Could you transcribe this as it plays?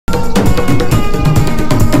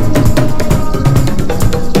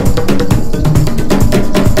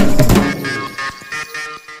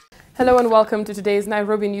Hello and welcome to today's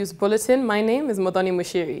Nairobi News Bulletin. My name is Modoni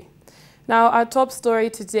Mushiri. Now, our top story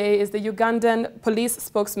today is the Ugandan police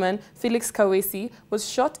spokesman, Felix Kawesi, was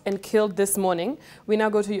shot and killed this morning. We now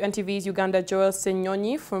go to NTV's Uganda Joel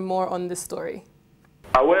Senyonyi for more on this story.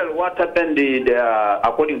 Well, what happened,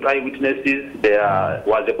 according to eyewitnesses, there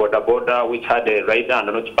was a border which had a rider and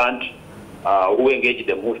a notchband who engaged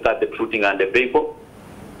them, who started shooting at the vehicle.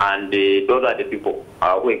 And those are the people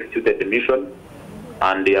who executed the mission.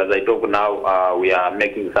 And as I talk now, we are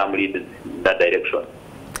making some leads in that direction.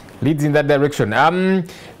 Leads in that direction.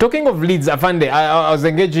 Talking of leads, Afande, I was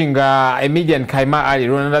engaging Emilia and Kaima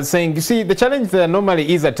earlier on, and I was saying, you see, the challenge there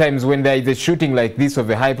normally is at times when there is a shooting like this of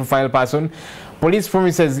a high-profile person, police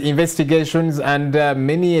promises investigations, and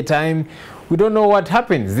many a time we don't know what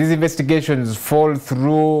happens. These investigations fall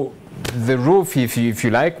through the roof, if you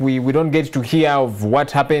like. We don't get to hear of what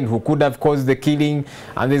happened, who could have caused the killing,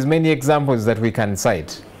 and there's many examples that we can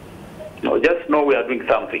cite. No, just know we are doing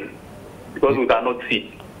something, because we cannot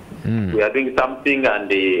see. We are doing something,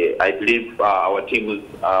 and I believe our teams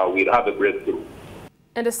will have a breakthrough.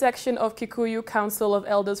 And a section of Kikuyu Council of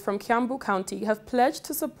Elders from Kiambu County have pledged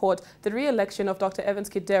to support the re-election of Dr. Evans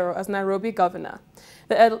Kidero as Nairobi governor.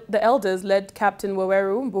 The elders led Captain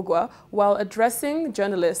Waweru Mbugwa, while addressing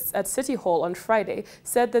journalists at City Hall on Friday,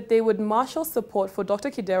 said that they would marshal support for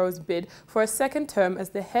Dr. Kidero's bid for a second term as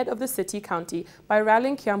the head of the city county by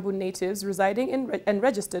rallying Kiambu natives residing and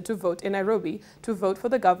registered to vote in Nairobi to vote for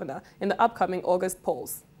the governor in the upcoming August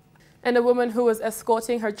polls. And a woman who was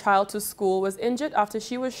escorting her child to school was injured after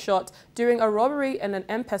she was shot during a robbery in an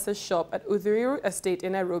M-Pesa shop at Udhiriru Estate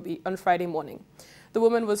in Nairobi on Friday morning. The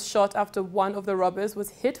woman was shot after one of the robbers was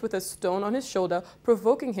hit with a stone on his shoulder,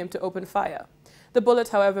 provoking him to open fire. The bullet,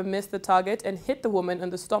 however, missed the target and hit the woman in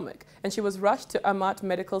the stomach, and she was rushed to Amat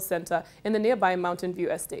Medical Center in the nearby Mountain View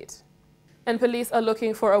Estate. And police are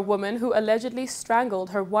looking for a woman who allegedly strangled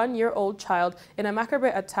her one-year-old child in a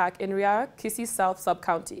macabre attack in Riara, Kisii South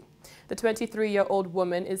Sub-County. The 23-year-old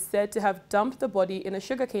woman is said to have dumped the body in a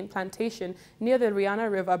sugarcane plantation near the Riana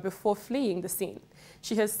River before fleeing the scene.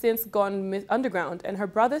 She has since gone underground, and her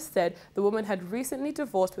brother said the woman had recently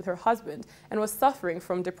divorced with her husband and was suffering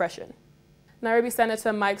from depression. Nairobi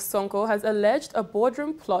Senator Mike Sonko has alleged a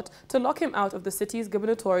boardroom plot to lock him out of the city's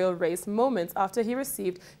gubernatorial race moments after he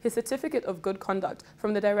received his certificate of good conduct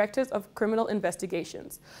from the Directors of Criminal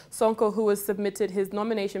Investigations. Sonko, who has submitted his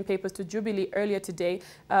nomination papers to Jubilee earlier today,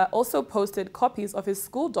 also posted copies of his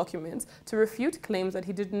school documents to refute claims that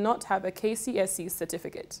he did not have a KCSE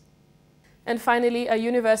certificate. And finally, a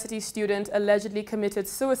university student allegedly committed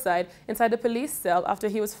suicide inside a police cell after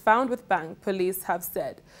he was found with bang, police have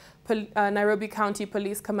said. Nairobi County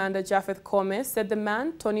Police Commander Japheth Kome said the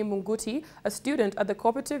man, Tony Munguti, a student at the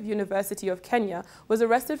Cooperative University of Kenya, was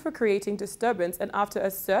arrested for creating disturbance, and after a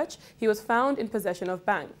search, he was found in possession of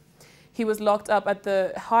bang. He was locked up at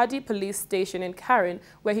the Hardy Police Station in Karen,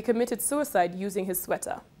 where he committed suicide using his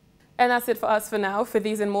sweater. And that's it for us for now. For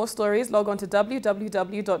these and more stories, log on to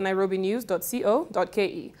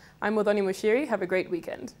www.nairobinews.co.ke. I'm Modoni Mushiri. Have a great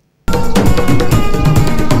weekend.